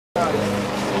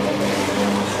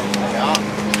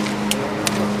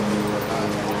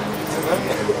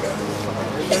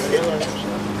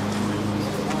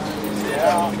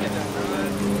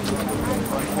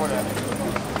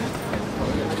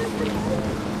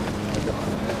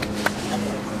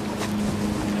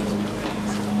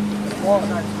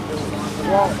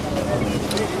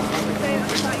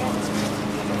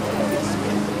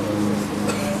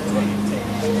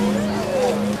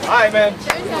Alright, man.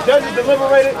 Judges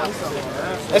deliberated.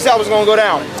 That's how it's gonna go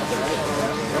down.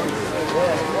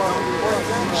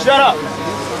 Shut up.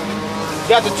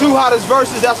 Got the two hottest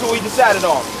verses, that's what we decided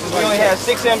on. Since we only had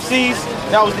 6 MCs,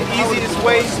 that was the easiest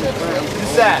way to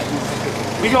decide.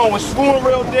 We going with Swoon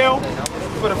Real Deal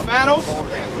for the finals.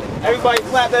 Everybody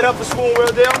clap that up for Swoon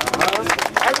Real Deal.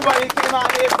 Everybody that came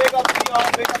out here, big up to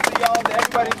y'all, big up to y'all, to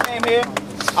everybody that came here.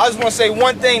 I just want to say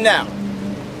one thing now.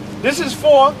 This is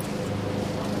for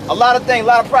a lot of things, a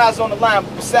lot of prizes on the line.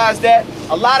 But besides that,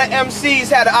 a lot of MCs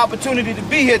had the opportunity to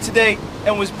be here today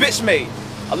and was bitch made.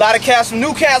 A lot of cats from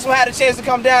Newcastle had a chance to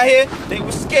come down here. They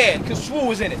were scared because Shrew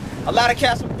was in it. A lot of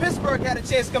cats from Pittsburgh had a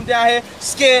chance to come down here,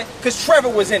 scared because Trevor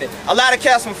was in it. A lot of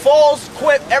cats from Falls,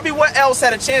 Quip, everywhere else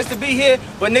had a chance to be here,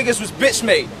 but niggas was bitch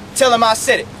made. Tell them I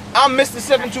said it. I'm Mr.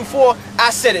 724,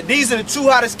 I said it. These are the two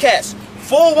hottest cats.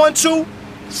 412,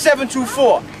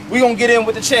 724. We gonna get in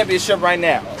with the championship right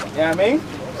now. You know what I mean?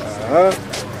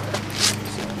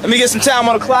 Let me get some time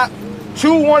on the clock. 2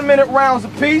 1-minute rounds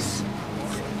apiece.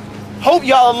 Hope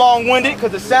y'all are long-winded,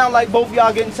 because it sounds like both of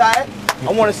y'all getting tired.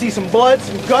 I want to see some blood,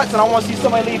 some guts, and I want to see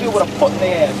somebody leave here with a foot in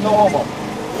their ass. No homo.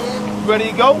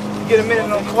 Ready to go? Get a minute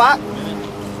on the clock.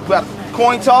 We got a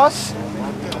coin toss.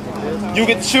 You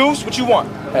get to choose what you want.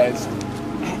 Heads.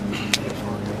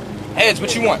 Heads,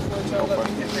 what you want?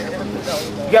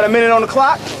 You got a minute on the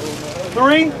clock.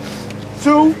 3,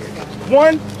 2,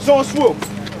 1. It's on swoop.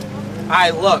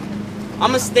 Alright, look.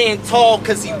 I'ma stand tall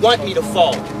because he want me to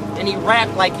fall. And he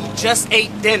rap like he just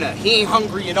ate dinner. He ain't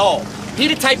hungry at all. He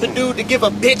the type of dude to give a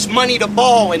bitch money to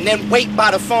ball and then wait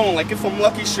by the phone like if I'm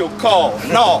lucky she'll call.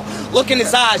 No, look in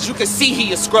his eyes, you can see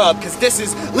he a scrub, cause this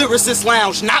is Lyricist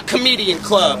Lounge, not Comedian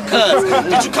Club. Cause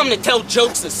did you come to tell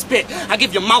jokes or spit? I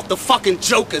give your mouth the fucking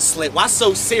Joker slit. Why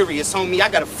so serious, homie? I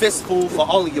got a fistful for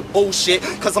all of your bullshit,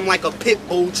 cause I'm like a pit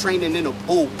bull training in a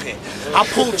bullpit. I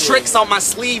pull tricks out my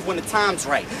sleeve when the time's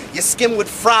right. Your skin would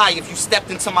fry if you stepped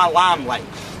into my limelight.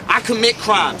 I commit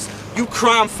crimes. You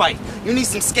crime fight. You need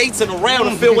some skates and a rail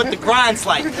to feel what the grind's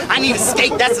like. I need a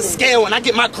skate that's a scale and I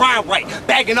get my grind right.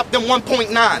 Bagging up them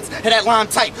 1.9s. Had that lime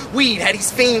type weed. Had these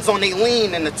fiends on they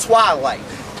lean in the twilight.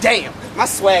 Damn, my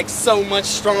swag's so much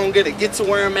stronger. To get to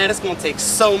where I'm at, it's gonna take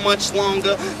so much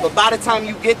longer. But by the time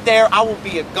you get there, I will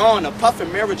be a goner. Puffin'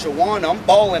 marijuana, I'm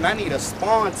ballin', I need a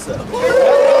sponsor.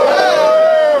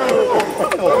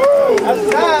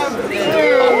 That's time.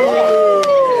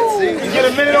 You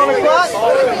get a minute on the clock?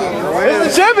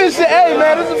 It's the championship. Hey,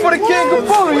 man, this is for the King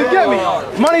Kapula, you get me?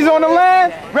 Money's on the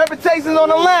line, reputation's on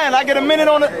the line. I get a minute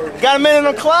on the, got a minute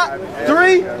on the clock.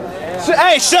 3,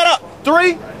 hey, shut up.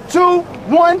 3, 2,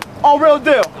 1, on Real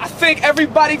Deal. I think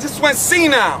everybody just went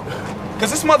senile.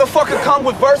 Cause this motherfucker come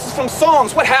with verses from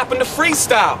songs. What happened to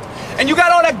freestyle? And you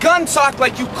got all that gun talk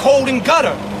like you cold and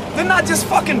gutter. Then not just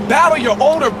fucking battle your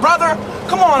older brother.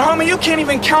 Come on, homie, you can't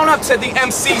even count up to the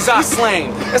MCs I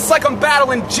slain. It's like I'm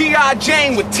battling G.I.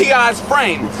 Jane with T.I.'s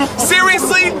frame.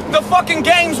 Seriously? The fucking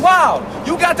game's wild.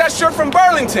 You got that shirt from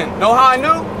Burlington. Know how I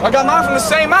knew? I got mine from the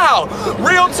same aisle.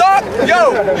 Real talk?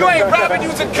 Yo, you ain't rapping,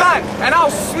 you's a cunt. And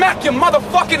I'll smack your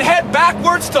motherfucking head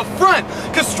backwards to front.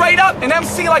 Cause straight up, an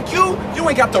MC like you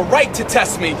ain't got the right to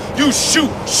test me. You shoot,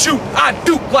 I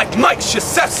duke like Mike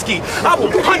Krzyzewski. I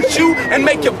will punch you and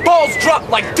make your balls drop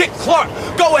like Dick Clark.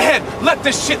 Go ahead, let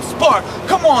this shit spark.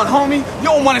 Come on, homie, you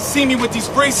don't want to see me with these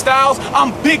freestyles.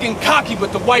 I'm big and cocky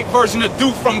with the white version of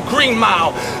dude from Green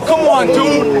Mile. Come on,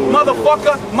 dude,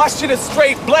 motherfucker, my shit is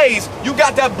straight blaze. You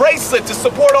got that bracelet to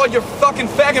support all your fucking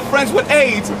faggot friends with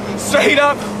AIDS. Straight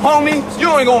up, homie, you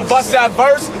ain't gonna bust that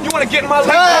verse. You want to get in my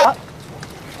lap?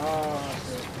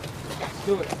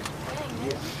 Do it.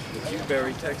 You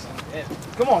Barry Texas.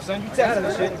 Come on, son, you texting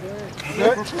this shit.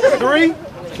 Good. 3,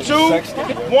 2,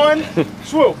 1,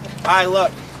 swoop. Alright,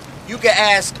 look, you can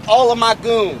ask all of my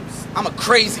goons. I'm a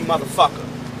crazy motherfucker.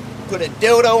 Put a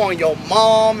dildo on your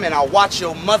mom and I'll watch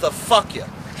your motherfuck you.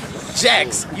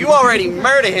 A-JAXX, you already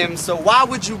murdered him, so why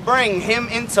would you bring him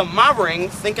into my ring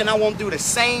thinking I won't do the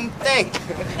same thing?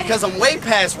 Because I'm way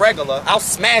past regular, I'll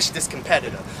smash this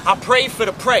competitor. I pray for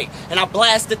the prey, and I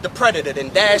blasted the predator, then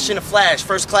dash in a flash,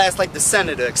 first class like the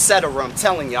senator, etc. I'm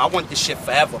telling you, I want this shit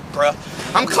forever, bruh.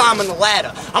 I'm climbing the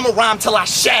ladder, I'ma rhyme till I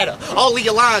shatter all of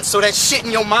your lines so that shit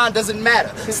in your mind doesn't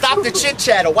matter. Stop the chit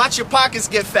chatter, watch your pockets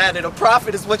get fatter. The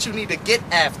profit is what you need to get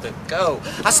after. Go.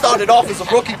 I started off as a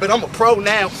rookie, but I'm a pro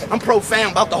now. I'm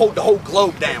profound, about to hold the whole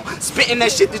globe down. Spitting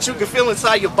that shit that you can feel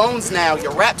inside your bones now.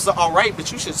 Your raps are alright,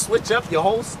 but you should switch up your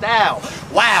whole style.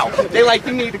 Wow, they like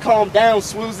you need to calm down,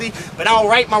 Swoozy. But I don't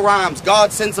write my rhymes,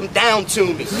 God sends them down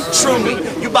to me. Truly,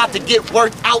 you about to get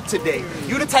worked out today.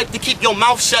 You the type to keep your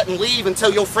mouth shut and leave and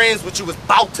tell your friends what you was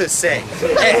about to say.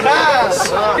 Hey. You got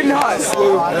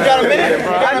a minute? You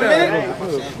got a minute?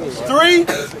 3,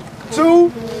 2,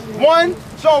 1.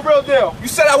 Show 'em real deal. You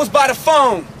said I was by the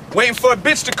phone, waiting for a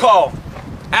bitch to call.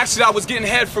 Actually, I was getting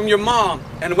head from your mom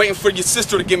and waiting for your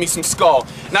sister to give me some skull.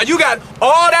 Now you got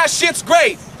all that shit's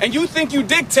great, and you think you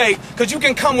dictate, cause you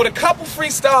can come with a couple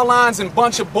freestyle lines and a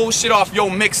bunch of bullshit off your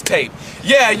mixtape.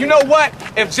 Yeah, you know what?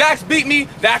 If Jax beat me,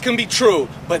 that can be true.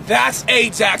 But that's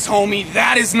A-JAXX, homie,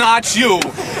 that is not you.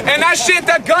 And that shit,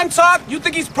 that gun talk, you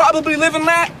think he's probably living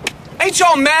that? Ain't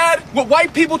y'all mad with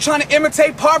white people trying to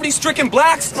imitate poverty-stricken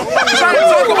blacks? Trying to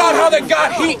talk about how they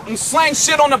got heat and slang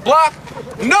shit on the block?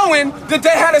 Knowing that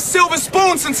they had a silver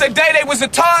spoon since the day they was a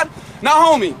Todd? Now,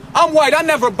 homie, I'm white. I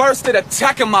never bursted a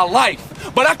tech in my life.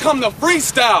 But I come to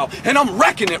freestyle, and I'm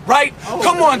wrecking it, right?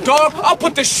 Come on, dog. I'll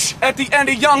put the sh at the end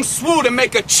of Young Swoo to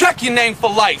make a check your name for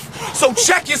life. So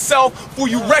check yourself before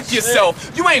you wreck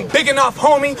yourself. You ain't big enough,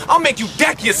 homie. I'll make you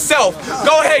deck yourself.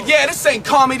 Go ahead, yeah, this ain't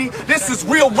comedy. This is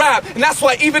real rap. And that's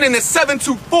why even in the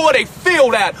 724, they feel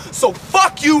that. So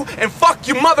fuck you, and fuck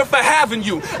your mother for having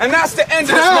you. And that's the end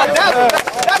of this motherfucker.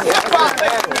 That's hip-hop,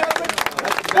 ladies and gentlemen.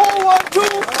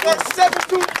 412 versus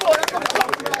 724. That's what I'm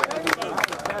talking about, baby.